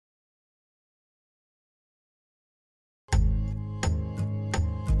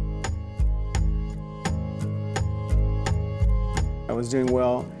was doing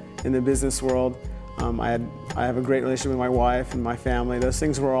well in the business world. I have a great relationship with my wife and my family. Those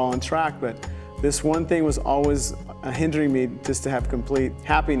things were all on track, but this one thing was always hindering me just to have complete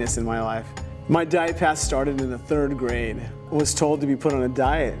happiness in my life. My diet path started in the 3rd grade. I was told to be put on a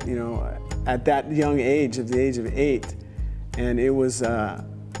diet, at that young age, at the age of 8, and it was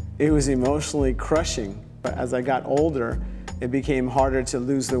emotionally crushing. But as I got older, it became harder to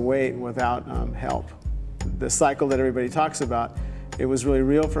lose the weight without help. The cycle that everybody talks about, it was really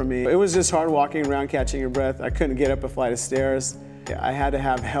real for me. It was just hard walking around catching your breath. I couldn't get up a flight of stairs. I had to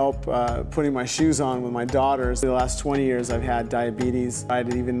have help putting my shoes on with my daughters. The last 20 years I've had diabetes. I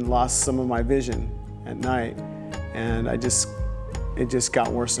had even lost some of my vision at night, and it just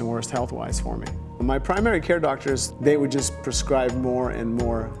got worse and worse health-wise for me. My primary care doctors, they would just prescribe more and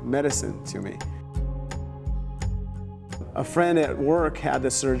more medicine to me. A friend at work had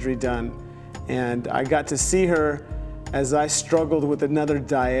the surgery done, and I got to see her as I struggled with another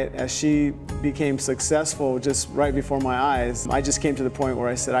diet, as she became successful just right before my eyes. I just came to the point where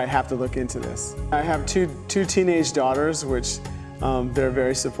I said, I have to look into this. I have two teenage daughters, which they're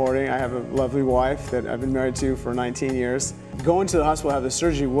very supporting. I have a lovely wife that I've been married to for 19 years. Going to the hospital to have the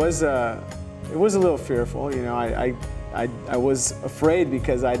surgery was a little fearful. I was afraid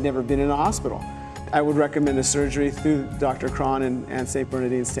because I'd never been in a hospital. I would recommend the surgery through Dr. Cron and San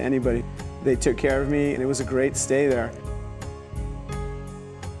Bernardine's to anybody. They took care of me, and it was a great stay there.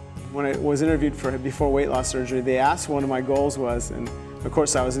 When I was interviewed before weight loss surgery, they asked what one of my goals was, and of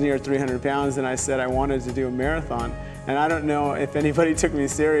course I was near 300 pounds, and I said I wanted to do a marathon. And I don't know if anybody took me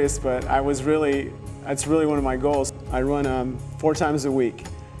serious, but that's really one of my goals. I run 4 times a week,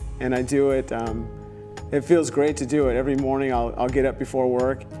 and I do it. It feels great to do it. Every morning I'll get up before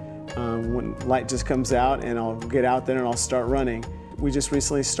work when light just comes out, and I'll get out there and I'll start running. We just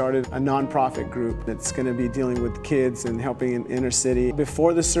recently started a nonprofit group that's going to be dealing with kids and helping in inner city.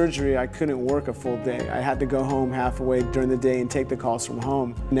 Before the surgery, I couldn't work a full day. I had to go home halfway during the day and take the calls from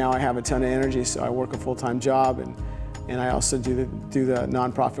home. Now I have a ton of energy, so I work a full-time job, and I also do the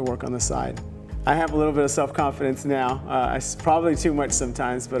nonprofit work on the side. I have a little bit of self-confidence now. Probably too much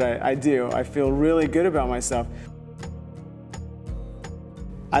sometimes, but I do. I feel really good about myself.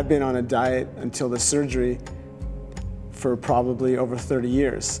 I've been on a diet until the surgery for probably over 30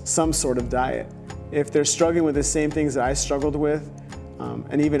 years, some sort of diet. If they're struggling with the same things that I struggled with,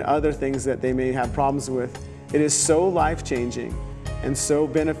 and even other things that they may have problems with, it is so life-changing and so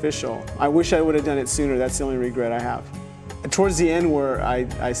beneficial. I wish I would have done it sooner. That's the only regret I have. Towards the end, where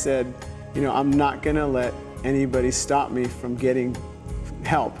I said, I'm not gonna let anybody stop me from getting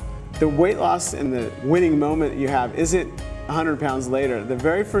help. The weight loss and the winning moment you have isn't 100 pounds later. The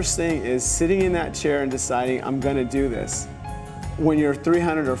very first thing is sitting in that chair and deciding, I'm gonna do this. When you're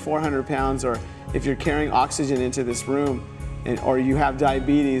 300 or 400 pounds, or if you're carrying oxygen into this room, or you have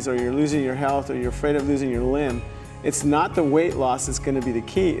diabetes, or you're losing your health, or you're afraid of losing your limb, it's not the weight loss that's gonna be the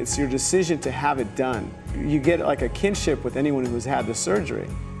key, it's your decision to have it done. You get like a kinship with anyone who's had the surgery.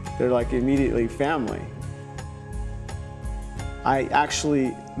 They're like immediately family. I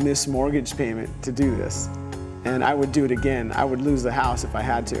actually miss mortgage payment to do this. And I would do it again. I would lose the house if I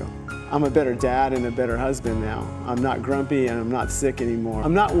had to. I'm a better dad and a better husband now. I'm not grumpy and I'm not sick anymore.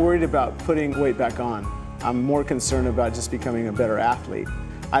 I'm not worried about putting weight back on. I'm more concerned about just becoming a better athlete.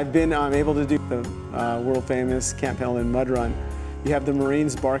 I've been able to do the world famous Camp Helen mud run. You have the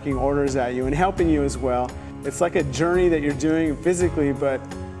Marines barking orders at you and helping you as well. It's like a journey that you're doing physically, but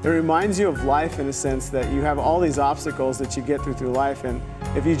it reminds you of life in a sense that you have all these obstacles that you get through life, and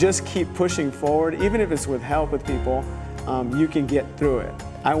if you just keep pushing forward, even if it's with help with people, you can get through it.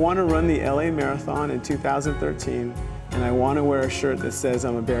 I want to run the LA Marathon in 2013, and I want to wear a shirt that says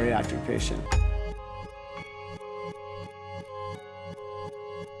I'm a bariatric patient.